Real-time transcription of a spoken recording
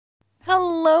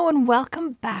Hello and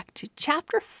welcome back to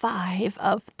Chapter 5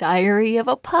 of Diary of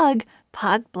a Pug,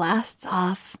 Pug Blasts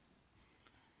Off.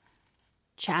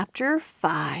 Chapter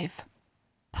 5,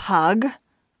 Pug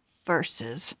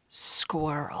versus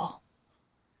Squirrel.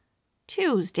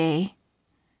 Tuesday.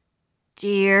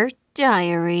 Dear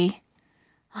Diary,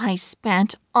 I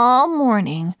spent all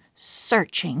morning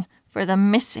searching for the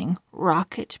missing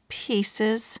rocket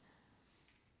pieces.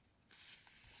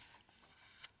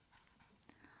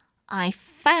 I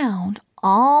found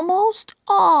almost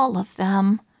all of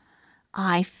them.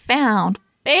 I found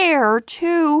Bear,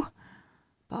 too.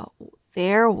 But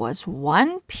there was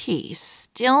one piece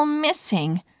still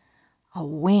missing, a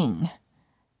wing.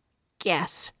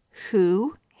 Guess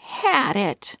who had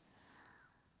it?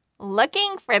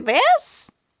 Looking for this?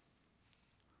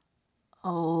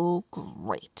 Oh,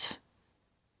 great.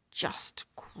 Just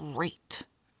great.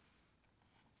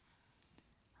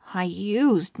 I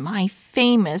used my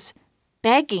famous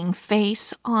begging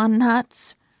face on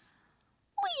Nutz.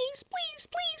 Please, please,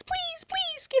 please, please,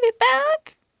 please give it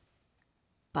back.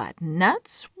 But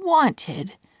Nutz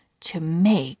wanted to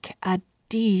make a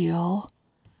deal.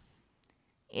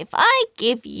 If I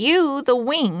give you the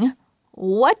wing,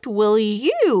 what will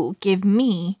you give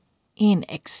me in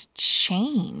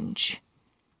exchange?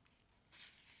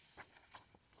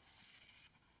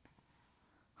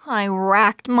 I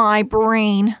racked my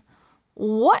brain.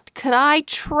 What could I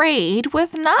trade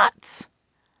with Nutz?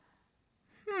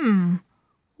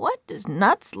 What does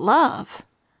Nutz love?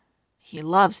 He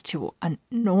loves to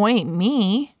annoy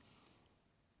me.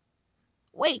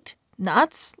 Wait,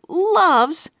 Nutz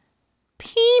loves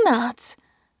peanuts.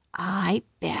 I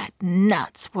bet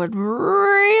Nutz would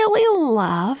really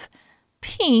love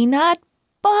peanut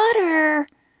butter.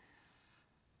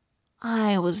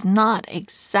 I was not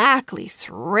exactly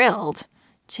thrilled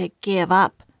to give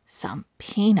up some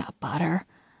peanut butter,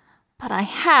 but I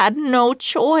had no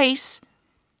choice.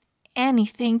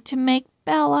 Anything to make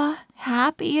Bella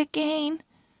happy again.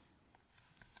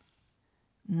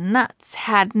 Nutz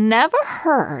had never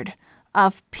heard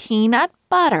of peanut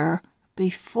butter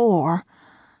before,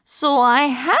 so I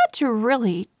had to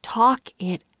really talk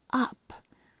it up.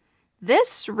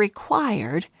 This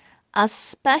required a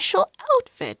special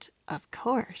outfit, of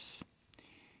course.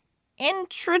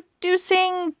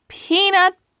 Introducing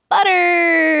peanut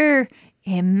butter.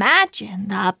 Imagine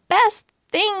the best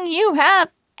thing you have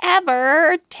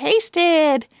ever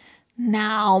tasted.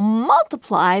 Now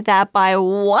multiply that by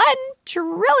 1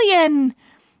 trillion.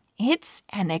 It's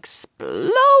an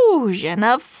explosion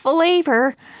of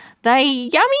flavor, the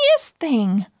yummiest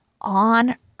thing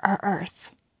on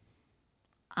earth.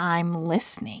 I'm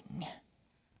listening.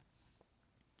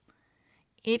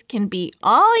 It can be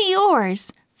all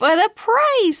yours for the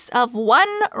price of 1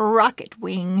 rocket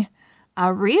wing.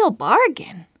 A real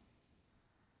bargain.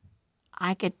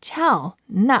 I could tell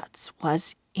Nutz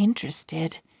was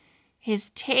interested.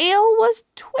 His tail was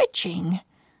twitching.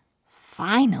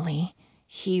 Finally,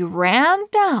 he ran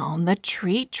down the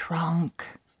tree trunk.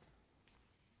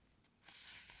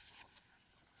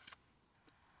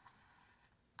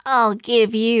 I'll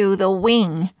give you the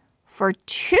wing for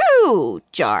 2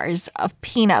 jars of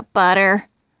peanut butter.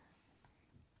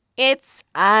 It's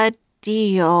a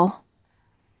deal.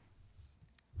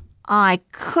 I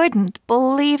couldn't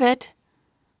believe it.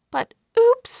 But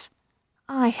oops,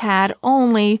 I had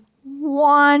only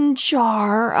 1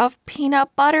 jar of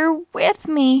peanut butter with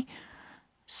me,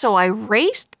 so I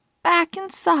raced back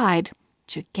inside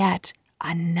to get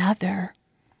another.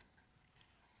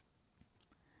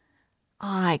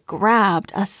 I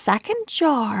grabbed a second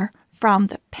jar from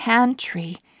the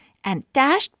pantry and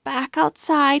dashed back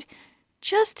outside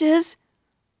just as,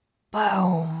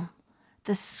 boom,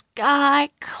 the sky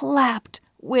clapped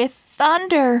with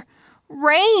thunder.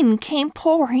 Rain came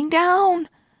pouring down.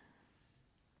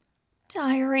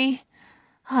 Diary,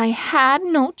 I had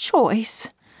no choice.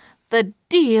 The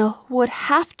deal would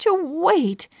have to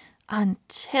wait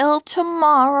until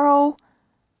tomorrow.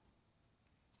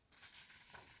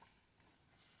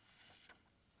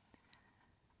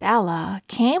 Bella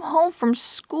came home from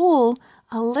school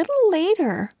a little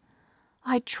later.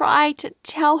 I tried to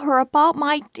tell her about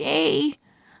my day.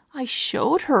 I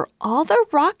showed her all the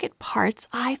rocket parts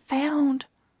I found.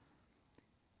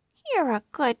 You're a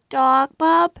good dog,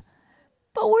 Bub,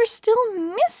 but we're still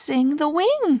missing the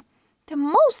wing, the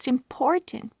most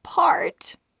important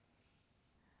part.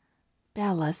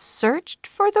 Bella searched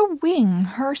for the wing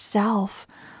herself,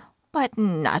 but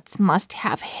Nutz must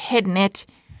have hidden it.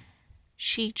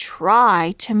 She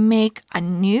tried to make a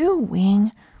new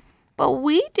wing, but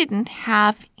we didn't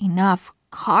have enough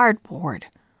cardboard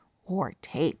or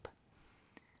tape.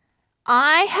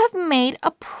 I have made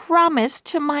a promise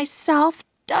to myself,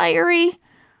 diary.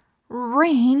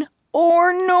 Rain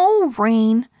or no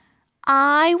rain,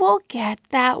 I will get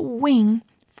that wing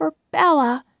for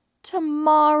Bella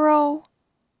tomorrow.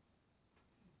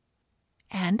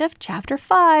 End of chapter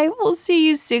 5. We'll see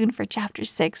you soon for chapter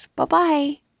 6.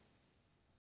 Bye-bye.